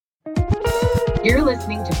You're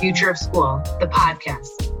listening to Future of School, the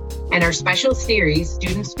podcast, and our special series,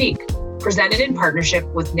 Students Speak, presented in partnership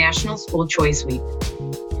with National School Choice Week.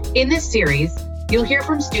 In this series, you'll hear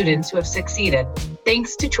from students who have succeeded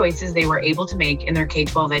thanks to choices they were able to make in their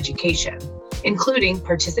K-12 education, including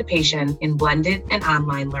participation in blended and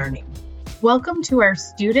online learning. Welcome to our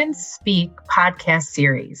Students Speak podcast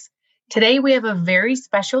series. Today, we have a very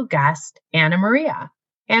special guest, Anna Maria.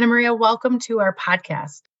 Anna Maria, welcome to our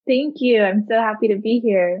podcast. Thank you. I'm so happy to be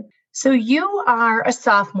here. So you are a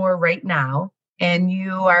sophomore right now, and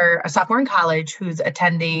you are a sophomore in college who's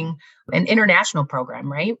attending an international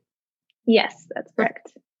program, right? Yes, that's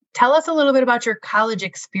correct. Tell us a little bit about your college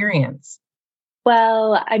experience.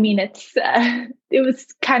 Well, it was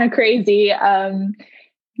kind of crazy.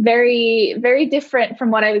 Very, very different from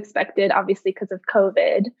what I expected, obviously, because of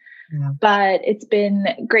COVID. Yeah. But it's been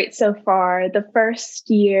great so far. The first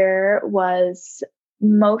year was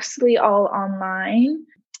mostly all online,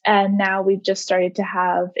 and now we've just started to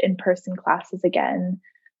have in-person classes again.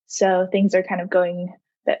 So things are kind of going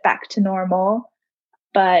back to normal.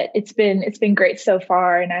 But it's been great so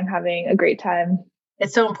far, and I'm having a great time.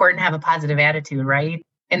 It's so important to have a positive attitude, right?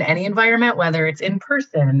 In any environment, whether it's in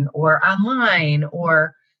person or online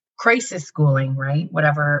or crisis schooling, right?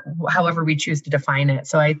 However we choose to define it.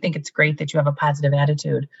 So I think it's great that you have a positive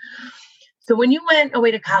attitude. So when you went away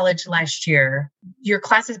to college last year, your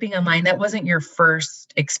classes being online, that wasn't your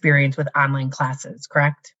first experience with online classes,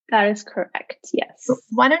 correct? That is correct, yes. So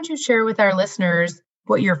why don't you share with our listeners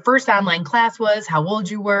what your first online class was, how old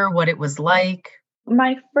you were, what it was like?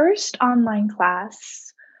 My first online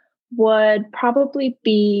class would probably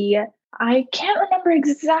be, I can't remember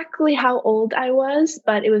exactly how old I was,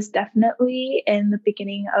 but it was definitely in the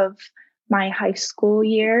beginning of my high school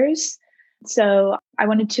years. So I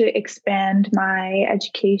wanted to expand my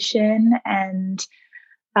education, and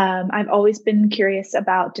I've always been curious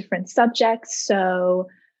about different subjects. So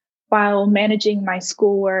while managing my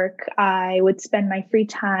schoolwork, I would spend my free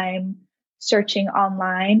time searching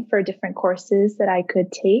online for different courses that I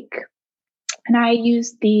could take. And I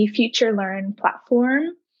used the FutureLearn platform.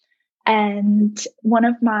 And one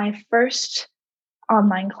of my first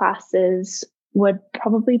online classes would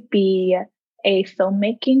probably be a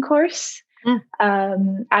filmmaking course.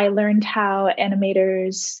 I learned how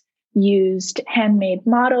animators used handmade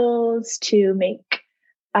models to make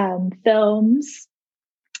films,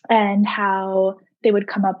 and how they would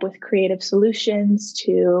come up with creative solutions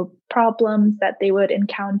to problems that they would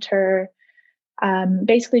encounter.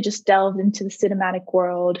 Basically just delved into the cinematic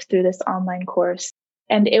world through this online course.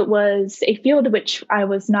 And it was a field which I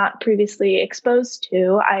was not previously exposed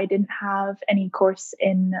to. I didn't have any course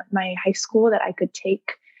in my high school that I could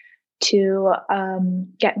take to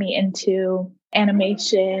get me into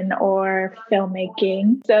animation or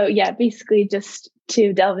filmmaking. So yeah, basically just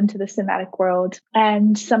to delve into the cinematic world.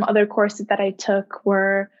 And some other courses that I took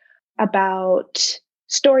were about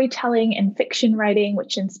storytelling and fiction writing,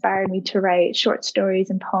 which inspired me to write short stories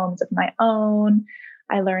and poems of my own.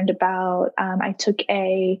 I learned about, I took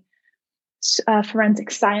a forensic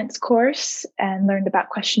science course and learned about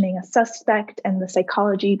questioning a suspect and the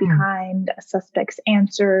psychology behind a suspect's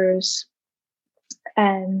answers.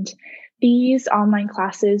 And these online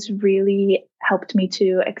classes really helped me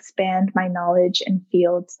to expand my knowledge in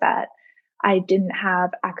fields that I didn't have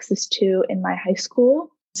access to in my high school.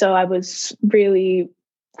 So I was really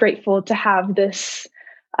grateful to have this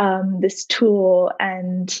tool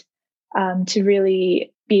and to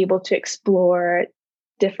really be able to explore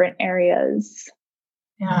different areas.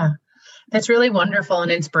 Yeah, that's really wonderful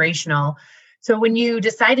and inspirational. So when you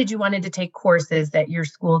decided you wanted to take courses that your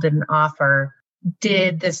school didn't offer,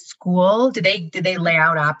 did they lay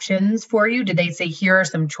out options for you? Did they say, here are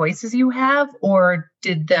some choices you have? Or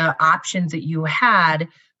did the options that you had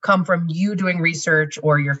come from you doing research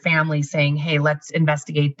or your family saying, hey, let's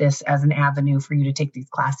investigate this as an avenue for you to take these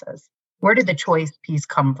classes? Where did the choice piece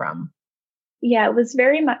come from? Yeah, it was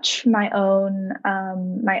very much my own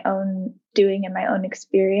doing and my own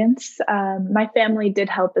experience. My family did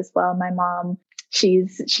help as well. My mom,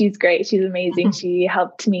 she's great. She's amazing. She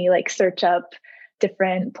helped me search up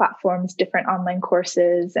different platforms, different online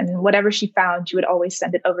courses, and whatever she found, she would always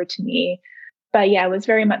send it over to me. But yeah, it was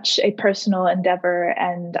very much a personal endeavor,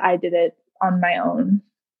 and I did it on my own.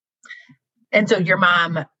 And so your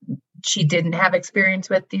mom, she didn't have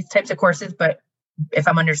experience with these types of courses, but if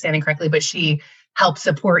I'm understanding correctly, but she helped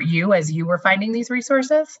support you as you were finding these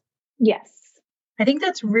resources? Yes. I think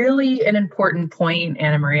that's really an important point,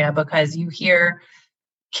 Anna Maria, because you hear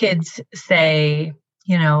kids say,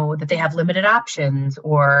 that they have limited options,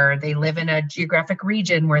 or they live in a geographic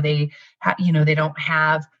region where they don't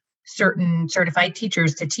have certain certified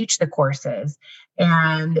teachers to teach the courses.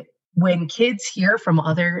 And when kids hear from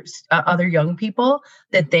other young people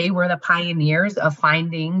that they were the pioneers of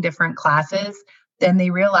finding different classes, then they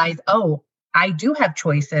realize, oh, I do have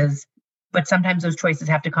choices, but sometimes those choices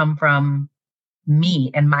have to come from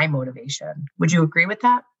me and my motivation. Would you agree with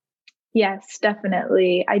that? Yes,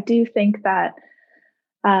 definitely. I do think that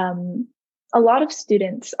a lot of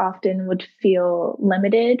students often would feel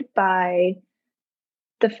limited by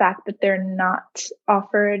the fact that they're not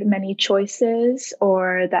offered many choices,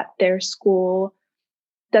 or that their school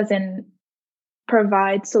doesn't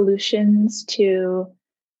provide solutions to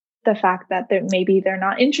the fact that maybe they're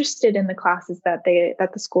not interested in the classes that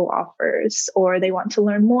the school offers, or they want to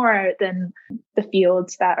learn more than the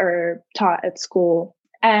fields that are taught at school.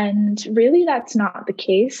 And really, that's not the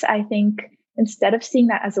case. I think instead of seeing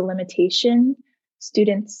that as a limitation,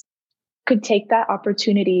 students could take that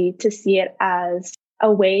opportunity to see it as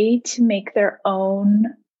a way to make their own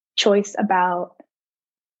choice about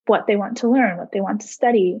what they want to learn, what they want to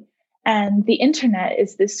study. And the internet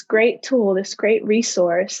is this great tool, this great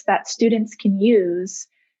resource that students can use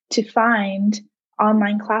to find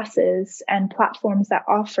online classes and platforms that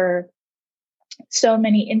offer so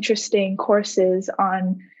many interesting courses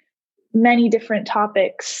on many different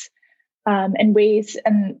topics, and ways,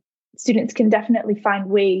 and students can definitely find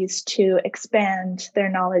ways to expand their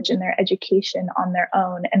knowledge and their education on their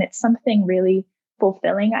own. And it's something really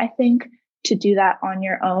fulfilling, I think, to do that on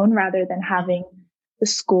your own rather than having the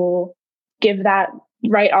school give that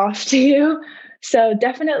right off to you. So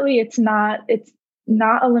definitely it's not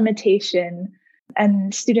a limitation,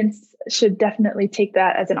 and students should definitely take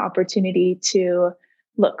that as an opportunity to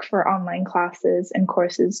look for online classes and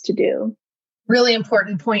courses to do. Really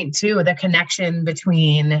important point too, the connection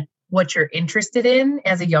between what you're interested in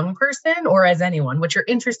as a young person or as anyone, what you're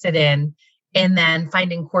interested in, and then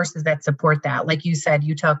finding courses that support that. Like you said,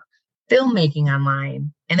 you took filmmaking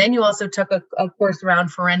online, and then you also took a course around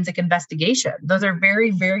forensic investigation. Those are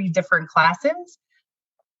very, very different classes,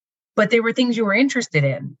 but they were things you were interested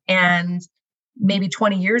in. And maybe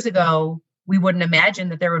 20 years ago, we wouldn't imagine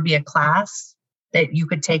that there would be a class that you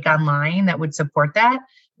could take online that would support that.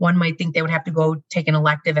 One might think they would have to go take an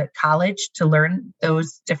elective at college to learn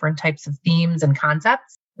those different types of themes and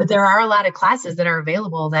concepts. But there are a lot of classes that are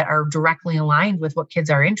available that are directly aligned with what kids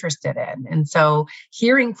are interested in. And so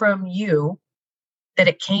hearing from you that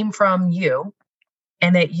it came from you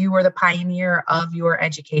and that you were the pioneer of your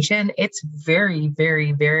education, it's very,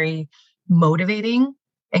 very, very motivating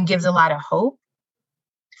and gives a lot of hope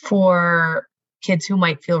for kids who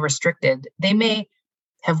might feel restricted. They may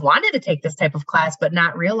have wanted to take this type of class, but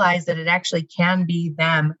not realize that it actually can be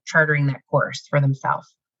them chartering that course for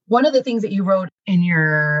themselves. One of the things that you wrote in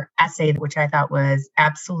your essay, which I thought was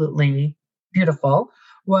absolutely beautiful,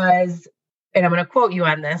 was, and I'm going to quote you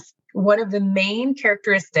on this, one of the main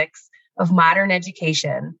characteristics of modern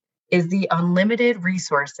education is the unlimited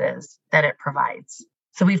resources that it provides.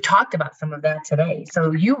 So we've talked about some of that today.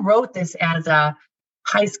 So you wrote this as a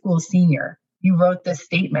high school senior. You wrote this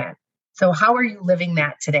statement. So how are you living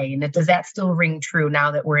that today? And does that still ring true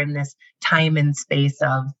now that we're in this time and space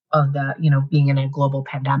of the, being in a global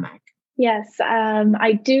pandemic? Yes,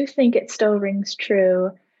 I do think it still rings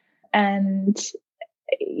true. And,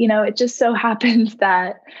 it just so happens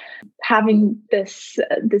that having this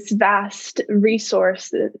vast resource,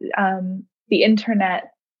 the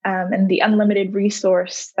internet, and the unlimited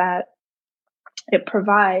resource that it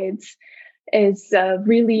provides is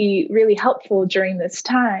really, really helpful during this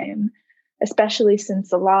time, especially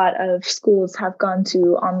since a lot of schools have gone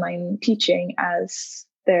to online teaching as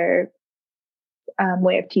their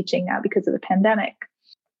way of teaching now because of the pandemic.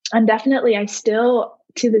 And definitely, I still,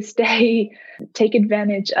 to this day, take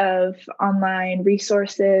advantage of online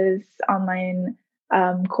resources, online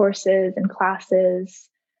courses and classes.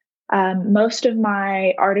 Most of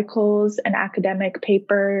my articles and academic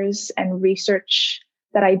papers and research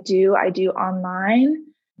that I do online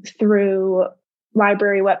through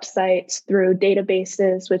library websites, through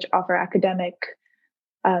databases which offer academic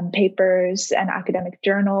papers and academic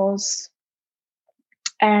journals.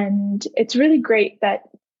 And it's really great that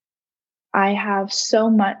I have so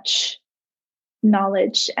much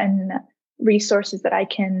knowledge and resources that I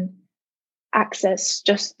can access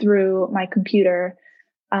just through my computer.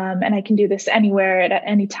 And I can do this anywhere at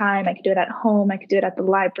any time. I can do it at home. I can do it at the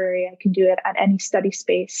library. I can do it at any study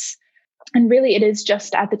space. And really, it is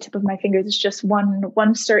just at the tip of my fingers. It's just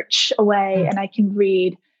one search away, and I can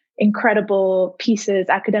read incredible pieces,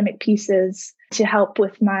 academic pieces, to help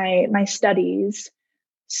with my studies.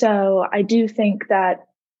 So I do think that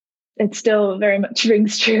it still very much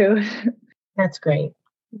rings true. That's great.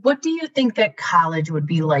 What do you think that college would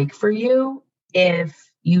be like for you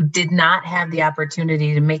if you did not have the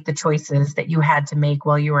opportunity to make the choices that you had to make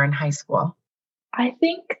while you were in high school? I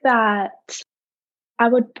think that I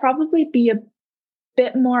would probably be a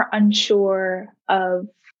bit more unsure of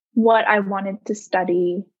what I wanted to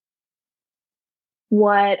study,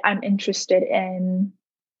 what I'm interested in.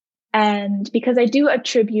 And because I do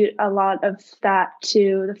attribute a lot of that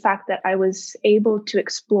to the fact that I was able to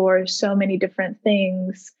explore so many different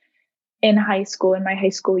things in high school, in my high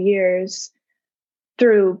school years,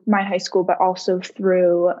 through my high school, but also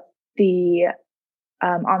through the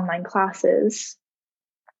online classes.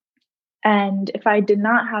 And if I did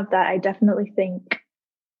not have that, I definitely think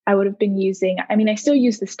I would have been I still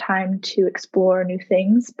use this time to explore new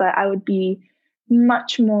things, but I would be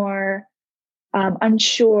much more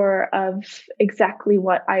unsure of exactly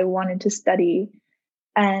what I wanted to study.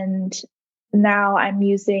 And now I'm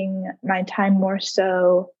using my time more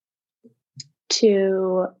so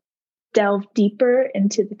to delve deeper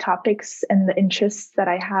into the topics and the interests that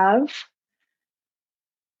I have.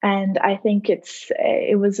 And I think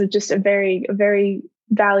it was just a very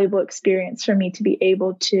valuable experience for me to be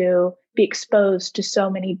able to be exposed to so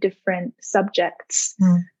many different subjects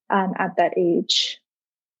at that age.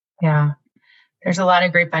 Yeah, there's a lot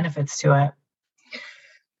of great benefits to it.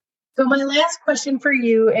 So my last question for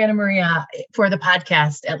you, Anna Maria, for the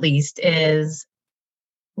podcast at least, is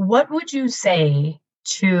what would you say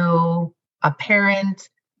to a parent,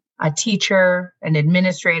 a teacher, an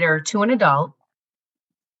administrator, to an adult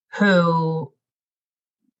who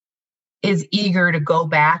is eager to go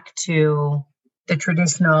back to the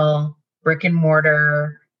traditional brick and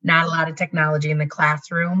mortar, not a lot of technology in the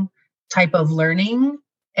classroom type of learning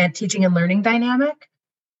and teaching and learning dynamic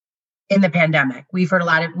in the pandemic? We've heard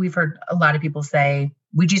a lot of people say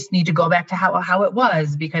we just need to go back to how it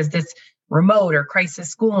was because this remote or crisis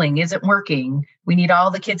schooling isn't working. We need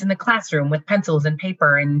all the kids in the classroom with pencils and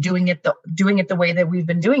paper and doing it the way that we've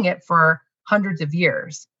been doing it for hundreds of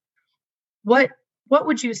years. What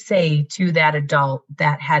would you say to that adult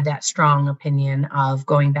that had that strong opinion of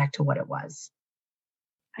going back to what it was?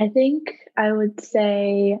 I think I would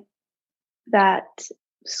say that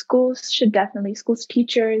schools,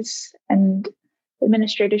 teachers, and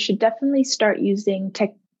administrators should definitely start using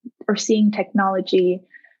seeing technology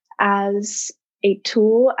as a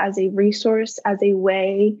tool, as a resource, as a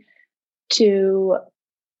way to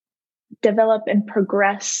develop and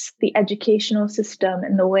progress the educational system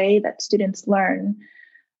and the way that students learn,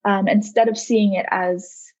 instead of seeing it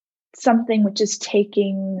as something which is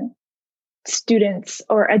taking students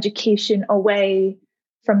or education away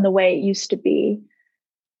from the way it used to be.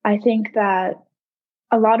 I think that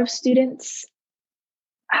a lot of students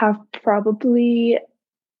have probably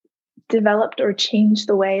developed or changed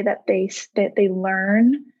the way that they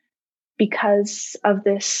learn because of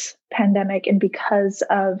this pandemic and because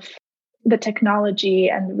of the technology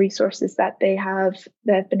and the resources that they have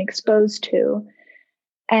been exposed to.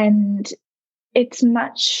 And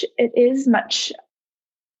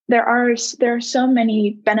there are so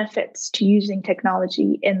many benefits to using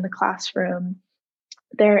technology in the classroom.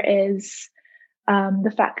 There is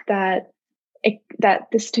the fact that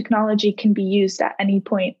this technology can be used at any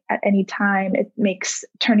point, at any time. It makes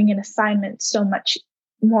turning an assignment so much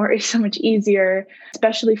easier,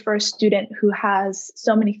 especially for a student who has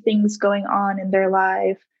so many things going on in their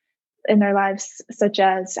lives, such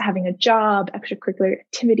as having a job, extracurricular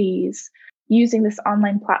activities. Using this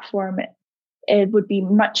online platform, it would be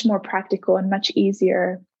much more practical and much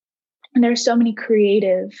easier. And there are so many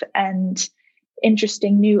creative and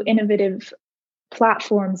interesting, new, innovative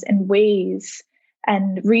platforms and ways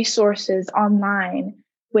and resources online,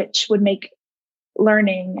 which would make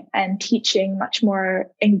learning and teaching much more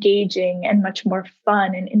engaging and much more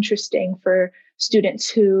fun and interesting for students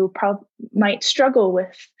who might struggle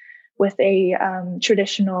with a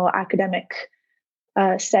traditional academic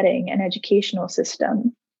setting and educational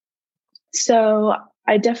system. So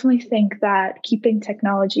I definitely think that keeping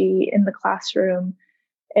technology in the classroom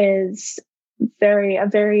is a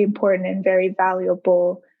very important and very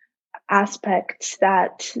valuable aspect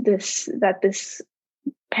that this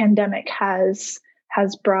pandemic has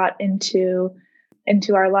brought into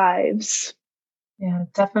our lives. Yeah,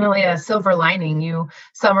 definitely a silver lining. You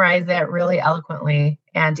summarize that really eloquently.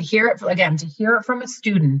 And to hear it from a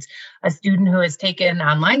student who has taken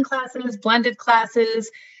online classes, blended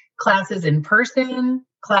classes in person,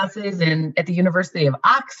 classes at the University of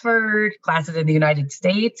Oxford, classes in the United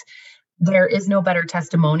States, there is no better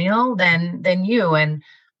testimonial than you. And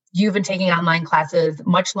you've been taking online classes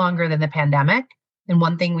much longer than the pandemic. And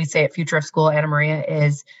one thing we say at Future of School, Anna Maria,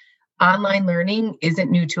 is Online learning isn't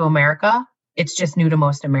new to America. It's just new to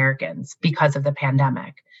most Americans because of the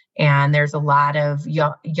pandemic. And there's a lot of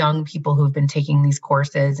young people who've been taking these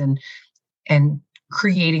courses and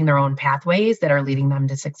creating their own pathways that are leading them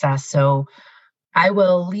to success. So I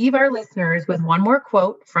will leave our listeners with one more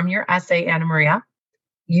quote from your essay, Anna Maria.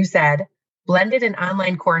 You said, blended and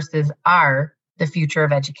online courses are the future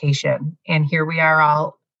of education. And here we are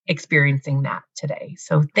all experiencing that today.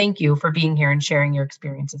 So thank you for being here and sharing your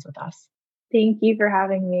experiences with us. Thank you for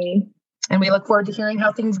having me. And we look forward to hearing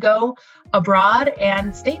how things go abroad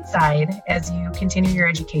and stateside as you continue your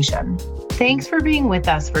education. Thanks for being with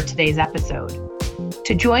us for today's episode.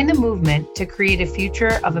 To join the movement to create a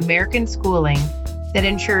future of American schooling that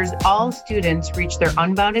ensures all students reach their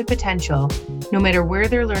unbounded potential, no matter where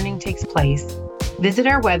their learning takes place, visit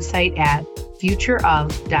our website at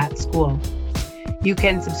futureof.school. You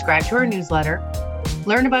can subscribe to our newsletter,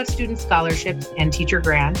 learn about student scholarships and teacher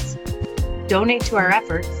grants, donate to our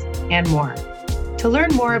efforts, and more. To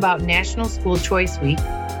learn more about National School Choice Week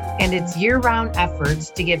and its year-round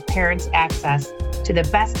efforts to give parents access to the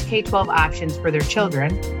best K-12 options for their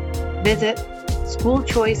children, visit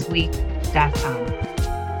schoolchoiceweek.com.